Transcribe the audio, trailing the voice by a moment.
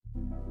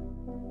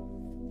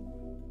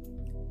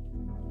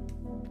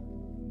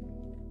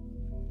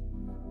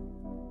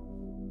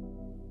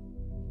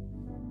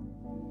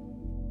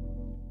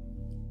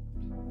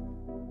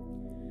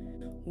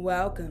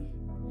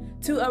Welcome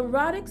to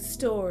Erotic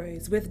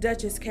Stories with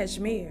Duchess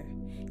Cashmere,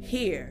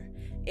 here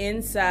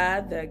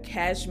inside the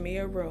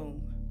Cashmere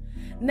Room.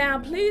 Now,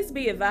 please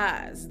be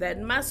advised that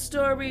my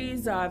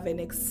stories are of an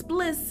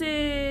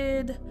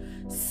explicit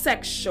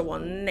sexual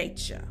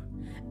nature,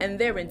 and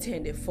they're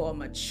intended for a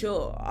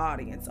mature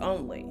audience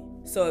only.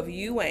 So if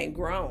you ain't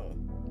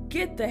grown,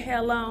 get the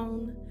hell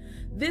on.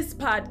 This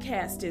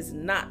podcast is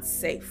not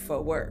safe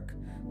for work,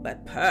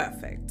 but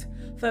perfect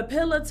for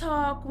pillow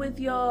talk with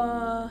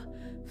your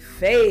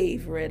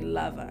favorite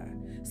lover.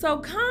 So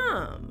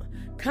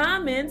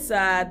come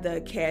inside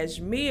the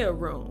Cashmere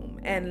Room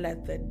and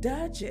let the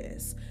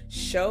Duchess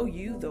show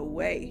you the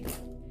way.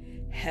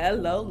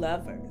 Hello,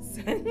 lovers.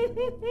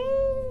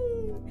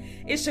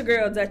 It's your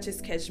girl,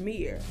 Duchess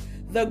Cashmere,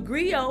 the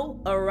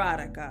griot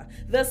erotica,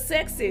 the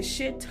sexy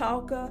shit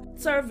talker,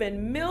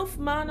 serving MILF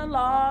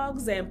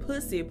monologues and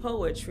pussy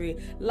poetry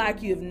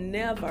like you've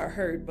never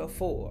heard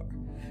before.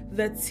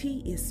 The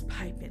tea is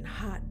piping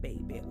hot,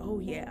 baby. Oh,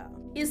 yeah.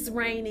 It's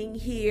raining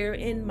here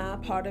in my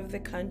part of the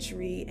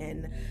country,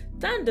 and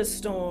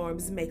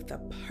thunderstorms make the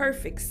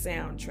perfect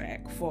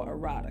soundtrack for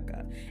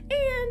erotica.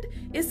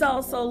 And it's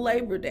also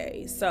Labor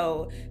Day,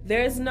 so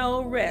there's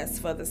no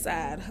rest for the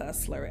side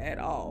hustler at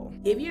all.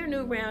 If you're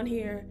new around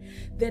here,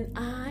 then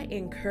I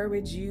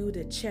encourage you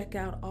to check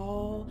out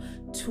all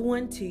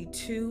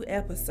 22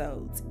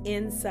 episodes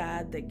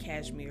inside the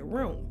Cashmere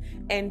Room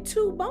and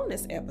 2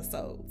 bonus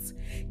episodes.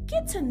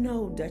 Get to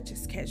know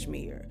Duchess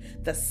Cashmere,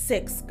 the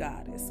sex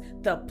goddess,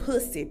 the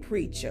pussy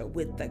preacher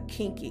with the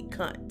kinky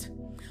cunt.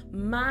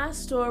 My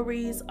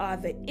stories are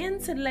the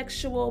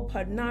intellectual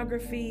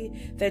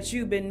pornography that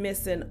you've been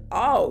missing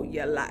all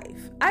your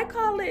life. I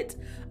call it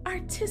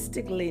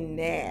artistically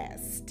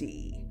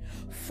nasty.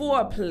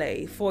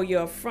 Foreplay for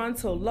your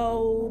frontal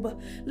lobe,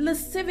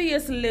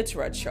 lascivious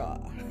literature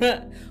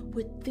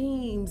with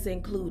themes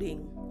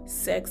including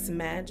sex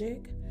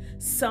magic,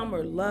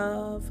 summer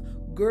love,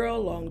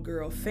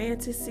 girl-on-girl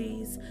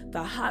fantasies,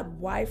 the hot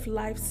wife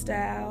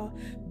lifestyle,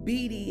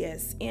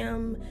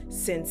 BDSM,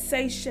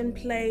 sensation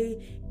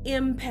play,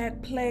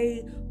 impact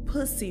play,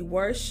 pussy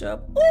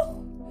worship.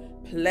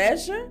 Ooh,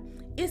 pleasure?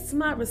 It's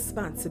my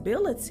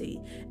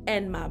responsibility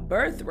and my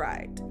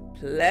birthright.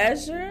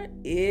 Pleasure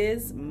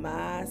is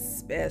my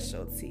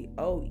specialty.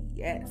 Oh,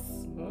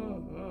 yes.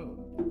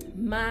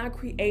 My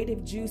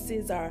creative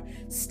juices are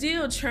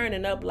still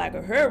churning up like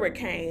a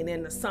hurricane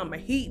in the summer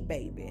heat,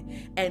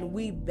 baby. And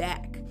we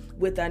back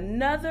with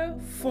another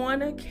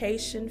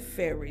fornication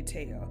fairy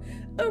tale,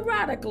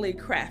 erotically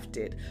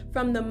crafted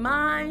from the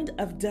mind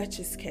of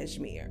Duchess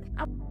Cashmere.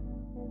 I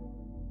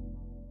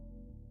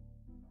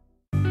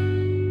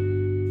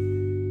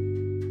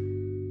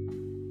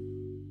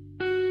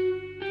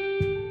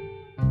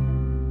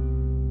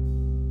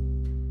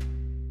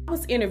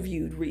was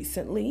interviewed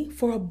recently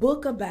for a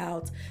book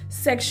about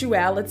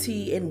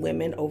sexuality in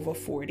women over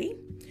 40.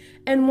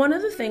 And one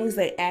of the things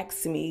they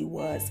asked me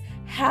was,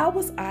 how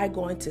was I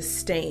going to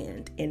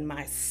stand in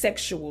my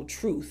sexual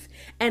truth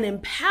and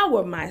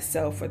empower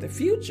myself for the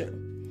future?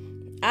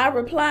 I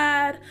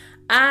replied,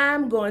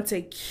 I'm going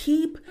to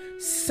keep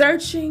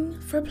searching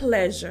for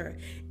pleasure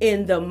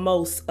in the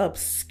most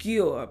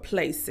obscure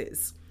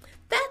places.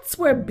 That's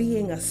where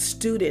being a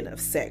student of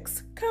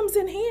sex comes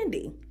in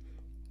handy.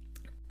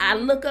 I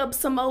look up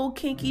some old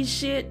kinky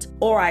shit,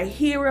 or I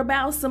hear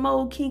about some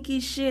old kinky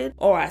shit,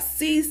 or I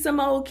see some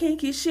old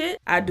kinky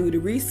shit. I do the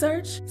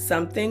research.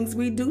 Some things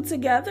we do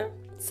together,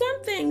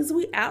 some things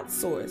we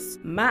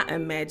outsource. My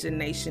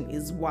imagination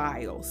is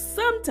wild,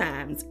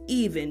 sometimes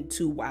even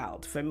too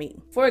wild for me.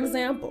 For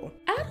example,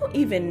 I don't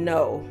even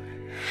know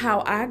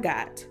how I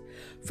got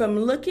from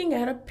looking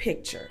at a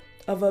picture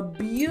of a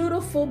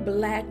beautiful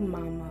black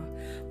mama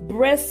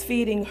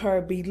breastfeeding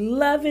her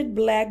beloved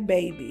black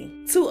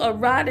baby to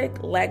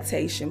erotic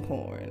lactation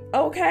porn.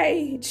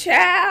 Okay,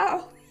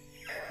 child.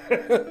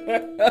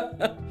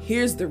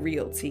 Here's the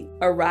real tea.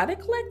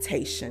 Erotic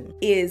lactation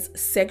is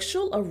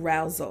sexual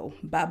arousal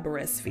by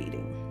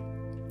breastfeeding.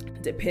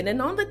 Depending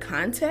on the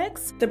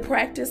context, the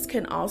practice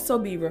can also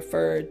be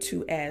referred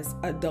to as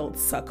adult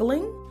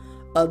suckling,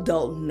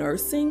 adult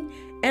nursing,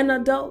 and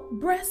adult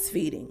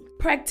breastfeeding.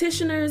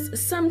 Practitioners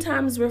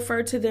sometimes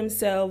refer to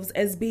themselves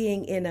as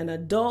being in an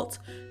adult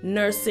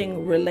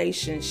nursing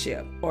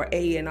relationship, or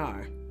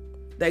A&R.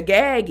 The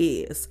gag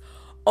is,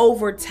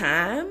 over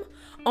time,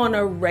 on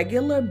a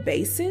regular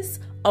basis,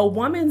 a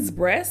woman's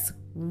breast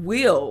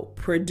will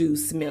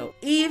produce milk,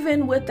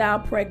 even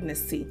without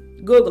pregnancy.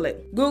 Google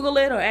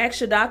it or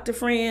ask your doctor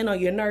friend or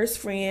your nurse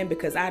friend,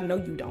 because I know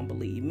you don't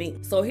believe me.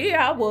 So here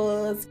I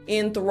was,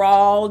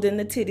 enthralled in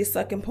the titty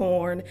sucking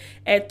porn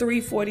at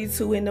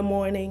 3:42 in the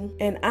morning,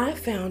 and I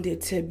found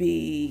it to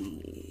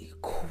be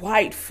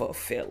quite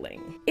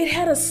fulfilling. It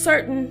had a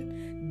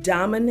certain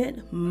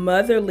dominant,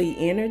 motherly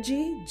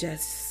energy,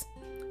 just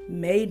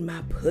made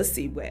my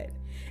pussy wet.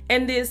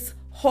 And this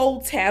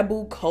whole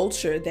taboo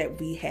culture that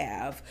we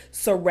have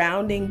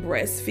surrounding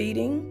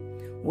breastfeeding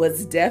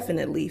was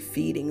definitely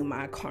feeding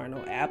my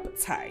carnal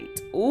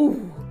appetite.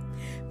 Ooh,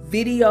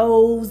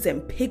 videos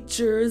and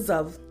pictures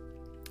of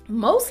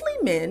Mostly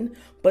men,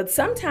 but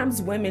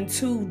sometimes women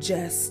too,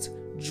 just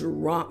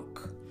drunk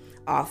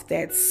off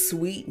that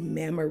sweet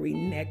memory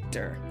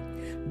nectar.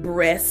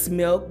 Breast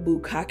milk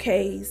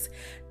bukakes,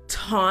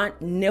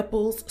 taunt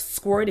nipples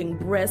squirting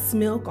breast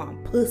milk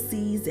on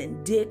pussies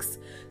and dicks,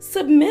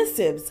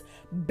 submissives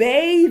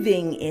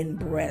bathing in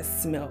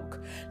breast milk,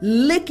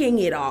 licking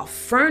it off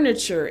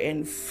furniture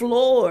and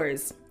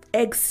floors,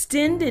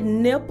 extended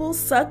nipple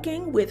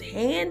sucking with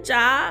hand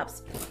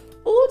jobs.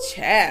 Ooh,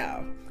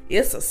 child,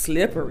 it's a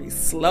slippery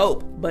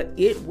slope, but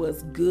it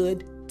was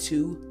good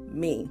to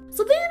me.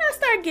 So then I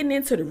start getting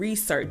into the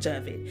research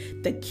of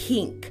it, the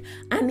kink.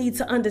 I need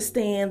to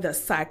understand the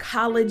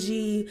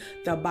psychology,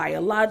 the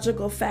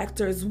biological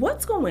factors,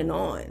 what's going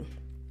on.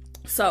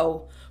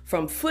 So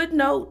from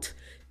footnote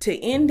to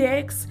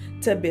index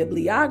to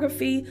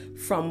bibliography,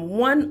 from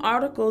one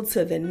article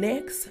to the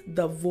next,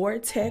 the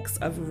vortex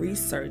of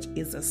research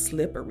is a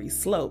slippery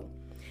slope.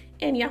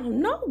 And y'all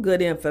know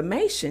good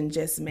information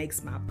just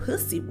makes my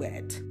pussy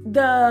wet.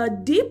 The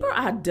deeper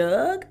I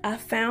dug, I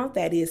found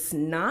that it's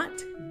not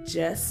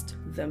just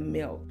the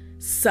milk.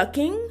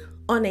 Sucking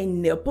on a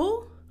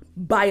nipple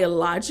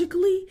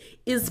biologically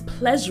is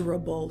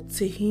pleasurable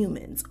to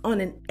humans on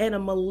an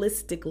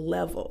animalistic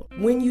level.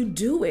 When you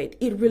do it,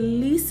 it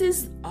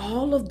releases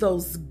all of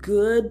those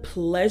good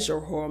pleasure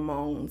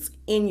hormones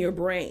in your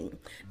brain.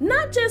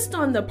 Not just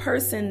on the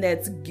person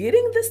that's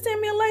getting the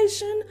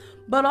stimulation,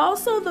 but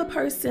also the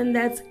person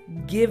that's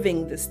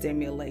giving the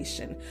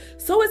stimulation.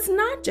 So it's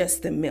not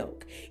just the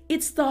milk,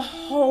 it's the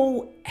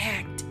whole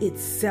act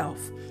itself,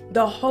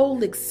 the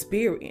whole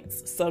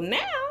experience. So now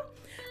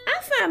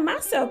I find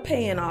myself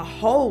paying a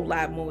whole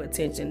lot more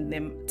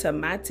attention to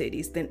my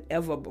titties than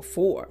ever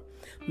before.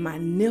 My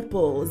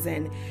nipples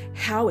and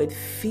how it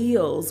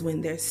feels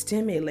when they're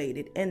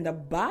stimulated, and the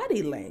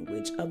body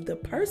language of the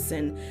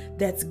person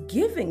that's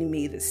giving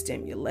me the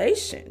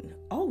stimulation.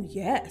 Oh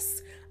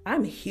yes,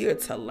 I'm here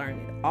to learn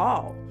it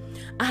all.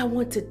 I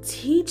want to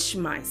teach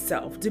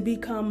myself to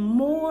become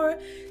more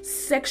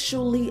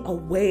sexually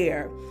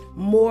aware,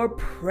 more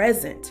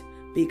present,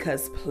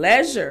 because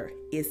pleasure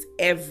is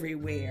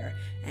everywhere.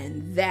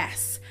 And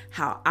that's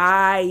how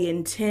I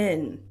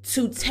intend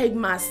to take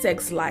my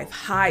sex life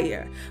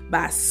higher,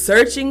 by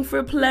searching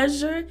for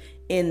pleasure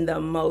in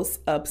the most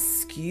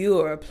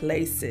obscure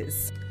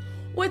places.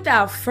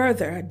 Without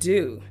further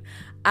ado,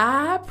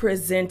 I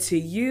present to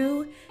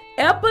you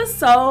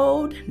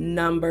episode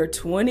number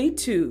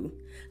 22,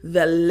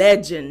 The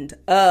Legend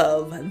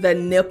of the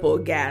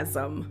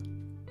Nipplegasm.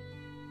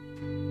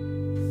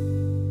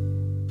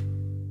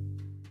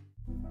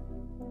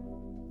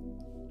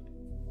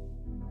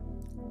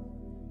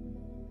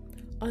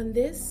 On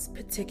this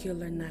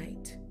particular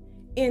night,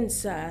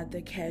 inside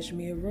the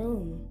cashmere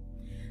room,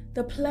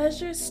 the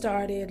pleasure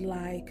started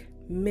like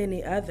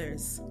many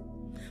others.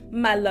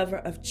 My lover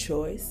of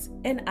choice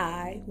and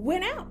I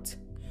went out.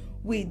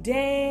 We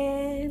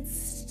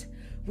danced,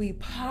 we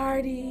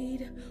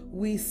partied,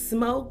 we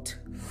smoked,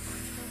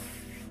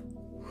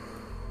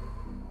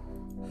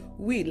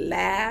 we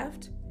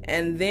laughed,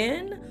 and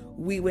then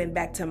we went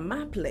back to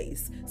my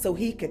place so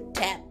he could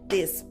tap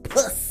this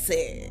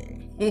pussy.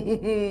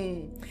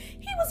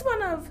 He was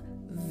one of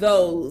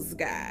those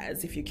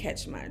guys, if you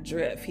catch my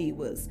drift. He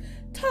was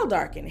tall,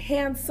 dark, and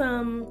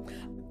handsome,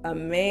 a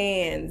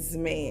man's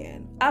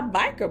man, a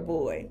biker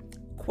boy,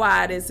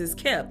 quiet as is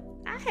kept.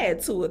 I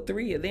had 2 or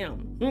 3 of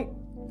them.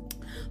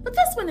 But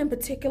this one in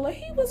particular,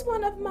 he was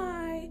one of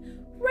my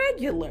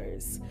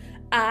regulars.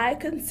 I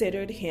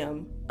considered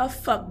him a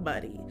fuck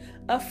buddy,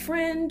 a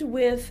friend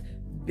with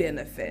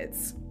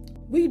benefits.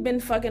 We'd been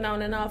fucking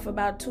on and off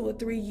about 2 or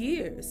 3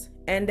 years.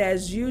 And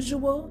as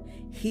usual,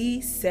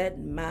 he set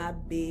my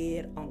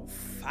bed on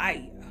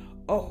fire.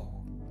 Oh.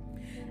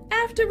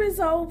 After it's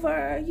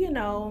over,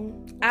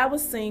 I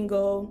was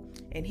single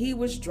and he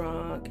was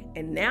drunk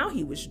and now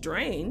he was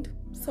drained.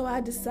 So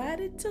I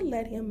decided to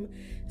let him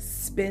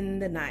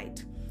spend the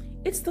night.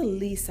 It's the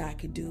least I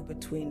could do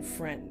between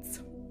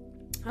friends.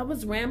 I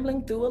was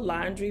rambling through a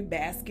laundry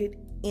basket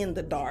in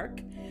the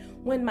dark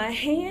when my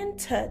hand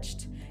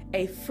touched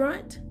a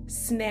front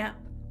snap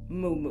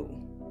moo-moo.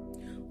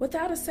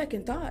 Without a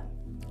second thought,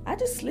 I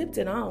just slipped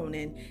it on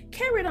and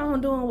carried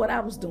on doing what I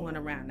was doing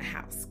around the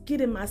house,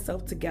 getting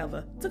myself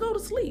together to go to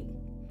sleep.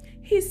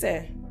 He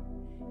said,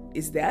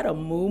 "Is that a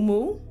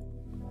moo-moo?"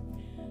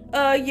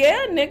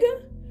 Yeah,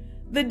 nigga.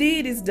 The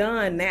deed is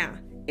done now.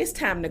 It's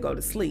time to go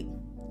to sleep.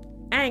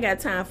 I ain't got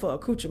time for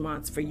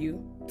accoutrements for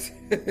you.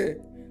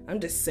 I'm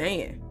just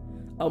saying,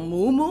 a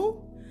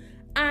moo-moo?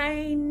 I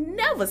ain't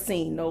never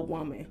seen no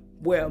woman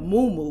wear a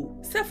moo-moo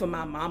except for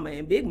my mama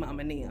and big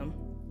mama and them.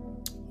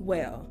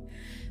 Well,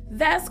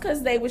 that's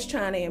because they was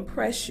trying to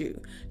impress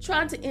you,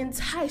 trying to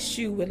entice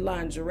you with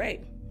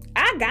lingerie.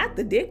 I got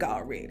the dick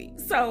already,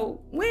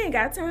 so we ain't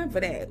got time for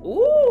that.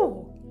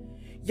 Ooh,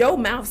 your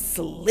mouth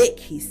slick,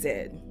 he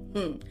said.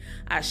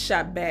 I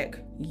shot back,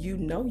 you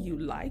know you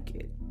like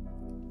it.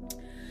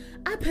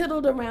 I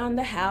piddled around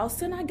the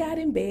house and I got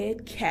in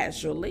bed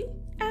casually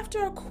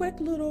after a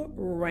quick little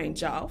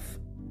range off.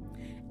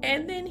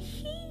 And then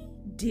he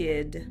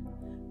did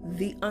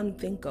the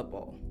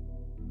unthinkable.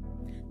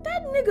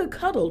 That nigga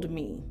cuddled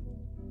me.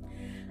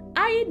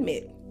 I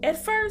admit,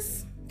 at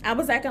first, I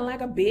was acting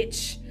like a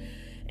bitch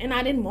and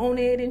I didn't want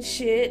it and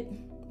shit.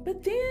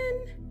 But then,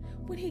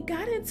 when he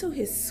got into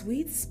his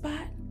sweet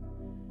spot,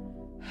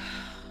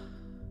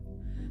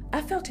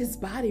 I felt his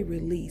body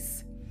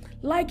release,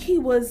 like he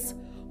was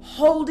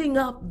holding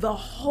up the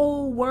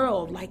whole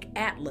world like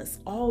Atlas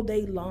all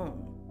day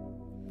long.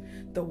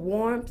 The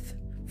warmth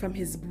from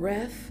his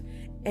breath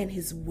and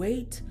his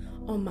weight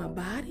on my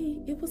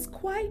body, it was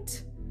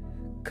quite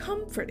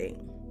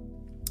comforting.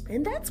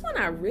 And that's when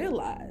I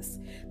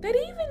realized that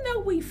even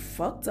though we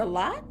fucked a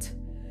lot,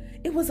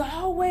 it was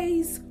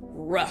always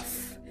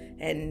rough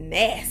and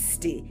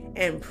nasty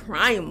and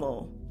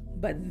primal.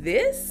 But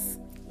this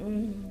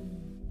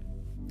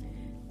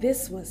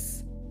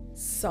was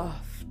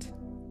soft.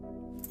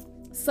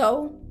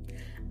 So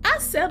I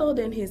settled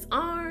in his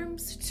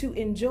arms to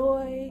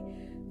enjoy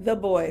the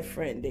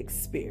boyfriend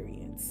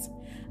experience.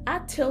 I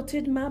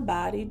tilted my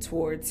body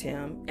towards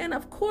him, and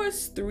of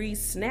course 3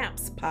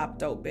 snaps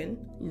popped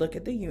open. Look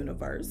at the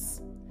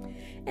universe.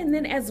 And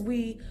then as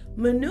we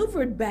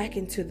maneuvered back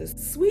into the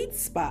sweet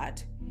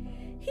spot,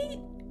 he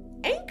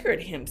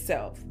anchored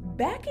himself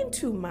back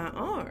into my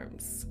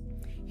arms.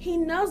 He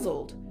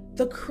nuzzled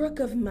the crook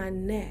of my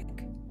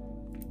neck,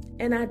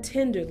 and I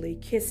tenderly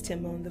kissed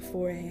him on the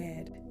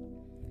forehead.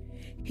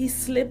 He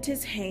slipped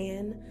his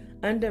hand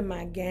under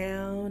my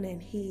gown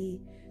and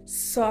he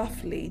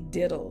softly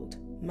diddled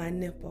my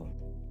nipple.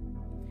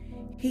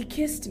 He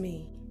kissed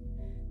me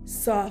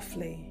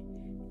softly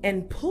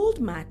and pulled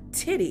my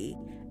titty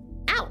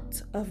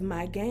out of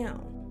my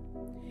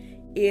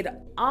gown. It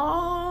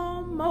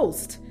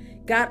almost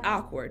got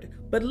awkward,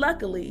 but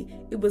luckily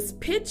it was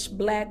pitch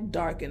black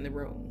dark in the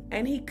room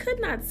and he could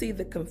not see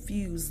the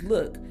confused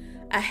look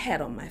I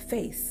had on my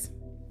face.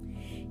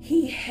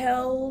 He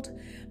held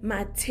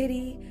my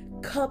titty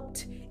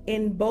cupped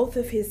in both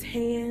of his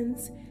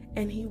hands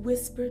and he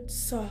whispered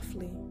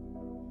softly,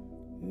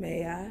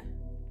 "May I?"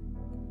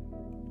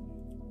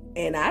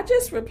 And I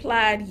just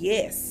replied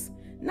yes,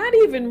 not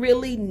even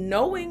really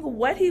knowing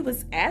what he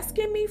was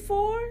asking me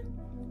for.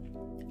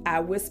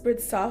 I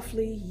whispered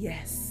softly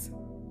yes,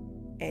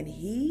 and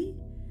he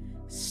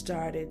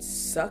started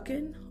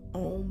sucking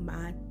on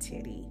my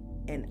titty,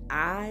 and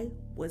I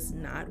was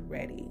not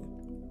ready.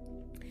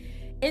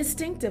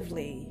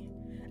 Instinctively,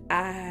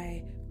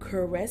 I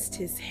caressed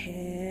his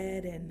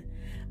head and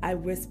I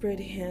whispered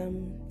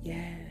him,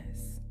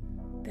 "Yes,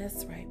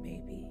 that's right,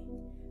 baby.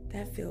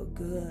 That feel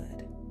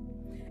good."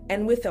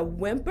 And with a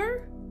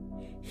whimper,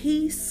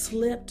 he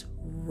slipped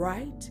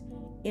right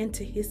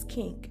into his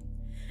kink.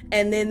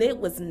 And then it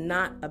was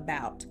not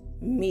about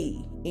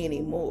me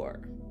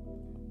anymore,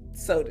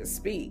 so to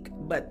speak,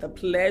 but the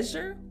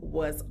pleasure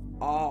was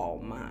all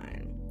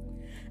mine.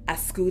 I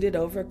scooted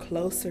over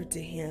closer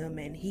to him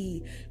and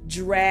he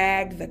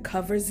dragged the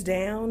covers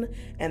down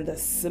and the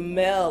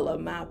smell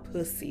of my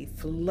pussy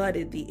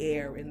flooded the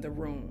air in the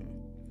room.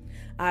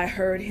 I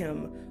heard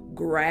him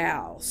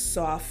growl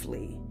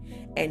softly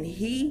and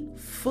he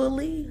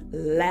fully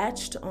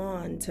latched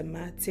on to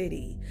my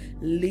titty,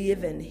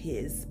 living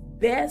his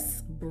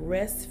best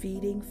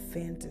breastfeeding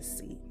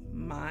fantasy.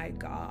 My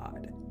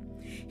God.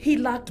 He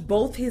locked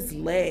both his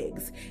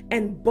legs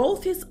and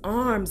both his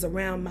arms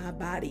around my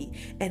body,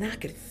 and I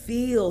could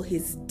feel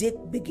his dick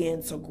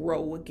begin to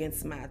grow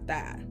against my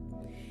thigh.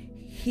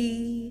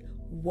 He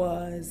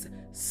was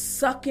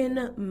sucking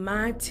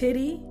my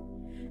titty,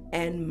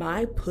 and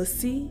my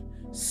pussy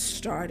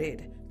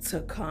started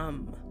to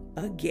come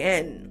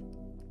again.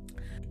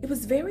 It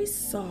was very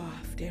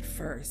soft at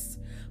first,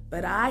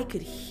 but I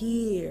could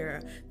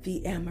hear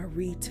the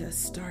amarita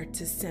start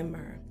to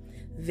simmer.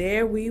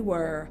 There we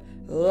were,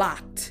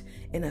 locked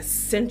in a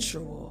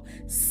sensual,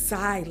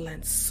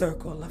 silent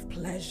circle of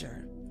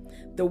pleasure.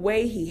 The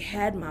way he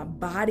had my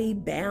body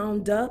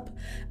bound up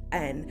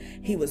and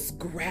he was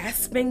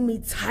grasping me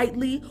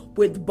tightly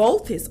with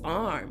both his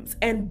arms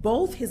and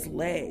both his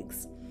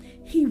legs.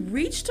 He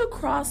reached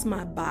across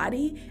my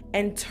body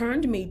and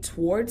turned me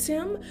towards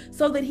him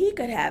so that he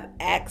could have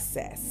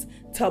access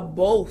to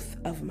both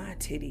of my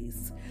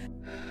titties.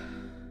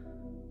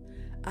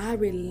 I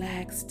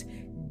relaxed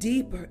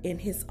deeper in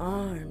his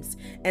arms,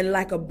 and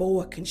like a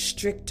boa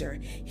constrictor,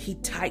 he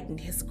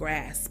tightened his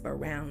grasp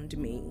around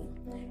me,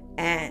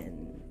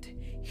 and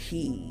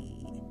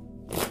he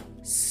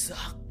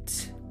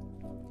sucked.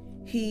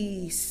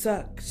 He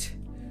sucked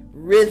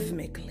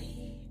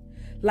rhythmically,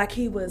 like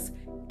he was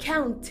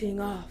counting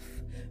off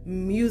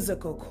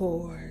musical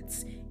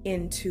chords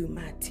into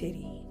my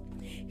titty.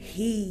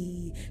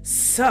 He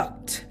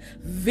sucked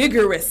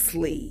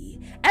vigorously,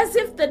 as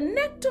if the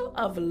nectar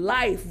of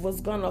life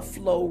was gonna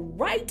flow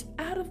right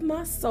out of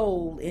my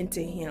soul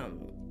into him.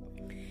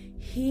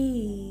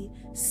 He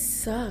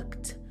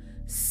sucked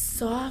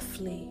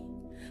softly,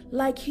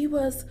 like he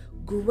was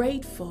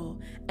grateful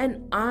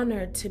and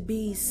honored to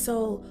be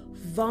so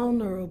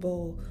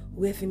vulnerable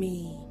with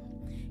me.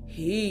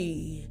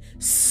 He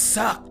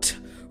sucked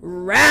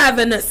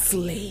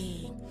ravenously.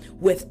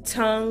 With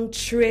tongue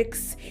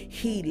tricks,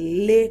 he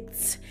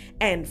licked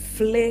and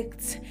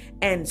flicked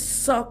and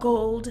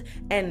suckled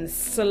and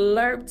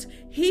slurped.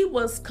 He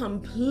was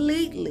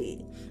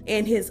completely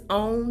in his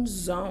own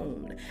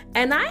zone,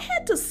 and I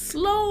had to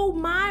slow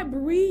my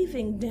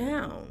breathing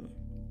down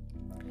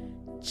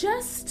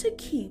just to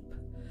keep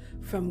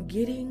from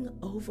getting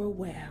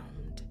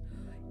overwhelmed.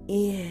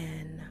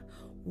 In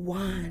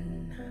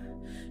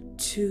 1,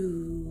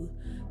 2,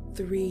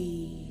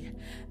 3,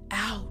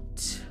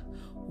 out.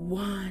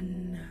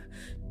 1,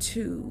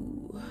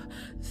 2,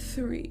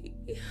 3.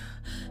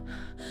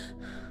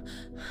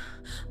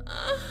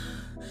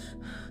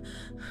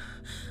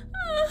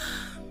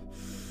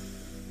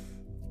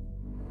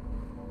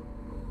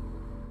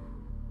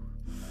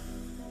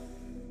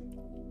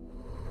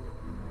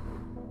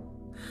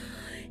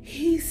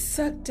 He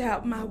sucked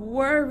out my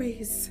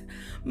worries,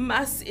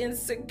 my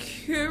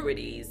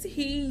insecurities.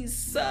 He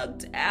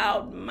sucked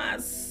out my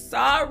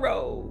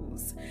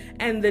sorrows.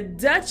 And the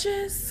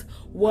Duchess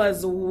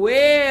was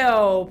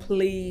well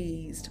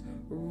pleased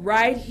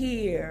right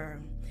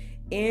here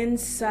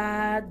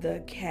inside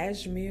the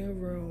cashmere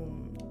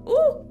room.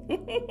 Ooh.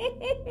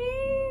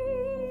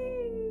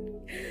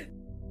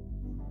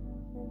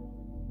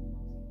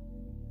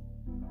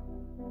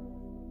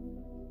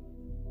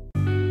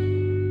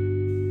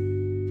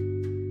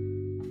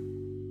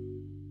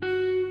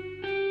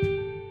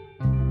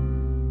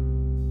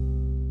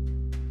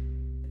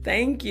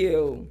 Thank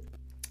you.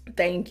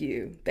 Thank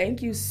you.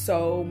 Thank you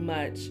so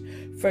much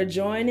for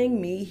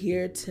joining me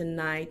here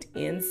tonight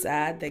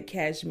inside the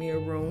Cashmere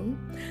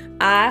Room.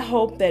 I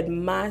hope that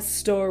my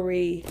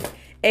story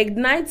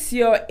ignites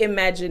your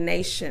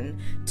imagination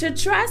to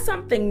try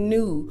something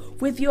new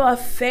with your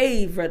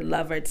favorite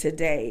lover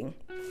today.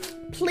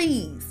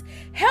 Please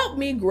help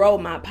me grow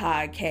my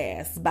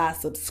podcast by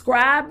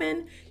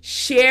subscribing,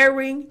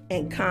 sharing,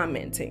 and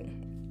commenting.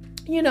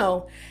 You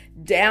know,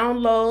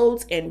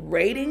 downloads and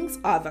ratings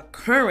are the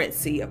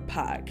currency of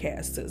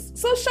podcasters,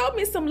 so show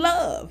me some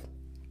love.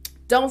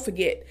 Don't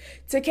forget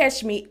to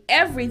catch me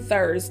every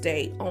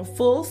Thursday on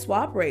Full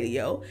Swap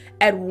Radio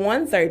at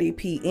 1:30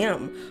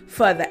 p.m.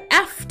 for the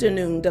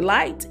Afternoon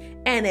Delight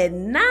and at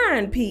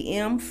 9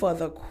 p.m. for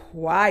the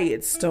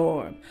Quiet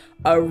Storm,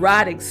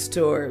 Erotic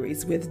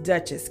Stories with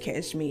Duchess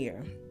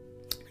Cashmere.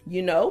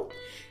 You know,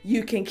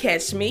 you can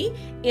catch me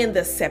in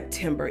the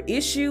September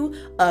issue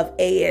of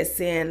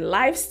ASN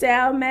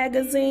Lifestyle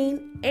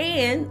Magazine,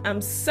 and I'm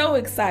so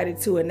excited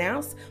to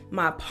announce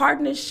my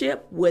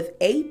partnership with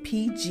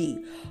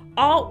APG,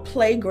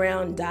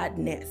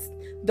 altplayground.net,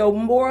 the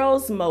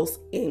world's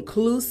most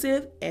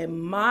inclusive and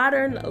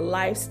modern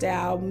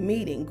lifestyle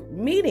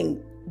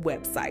meeting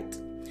website.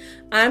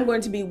 I'm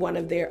going to be one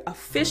of their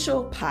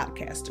official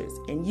podcasters,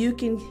 and you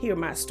can hear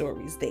my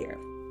stories there.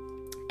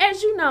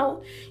 As you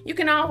know, you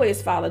can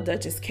always follow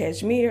Duchess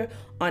Cashmere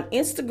on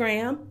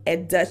Instagram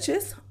at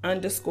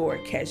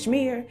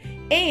Duchess_Cashmere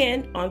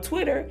and on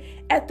Twitter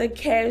at The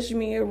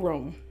Cashmere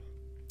Room.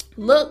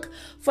 Look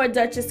for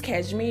Duchess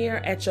Cashmere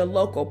at your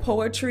local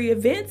poetry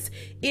events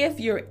if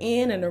you're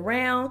in and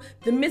around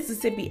the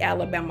Mississippi,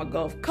 Alabama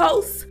Gulf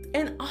Coast.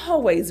 And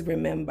always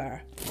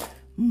remember,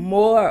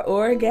 more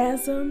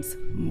orgasms,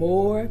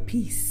 more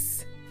peace.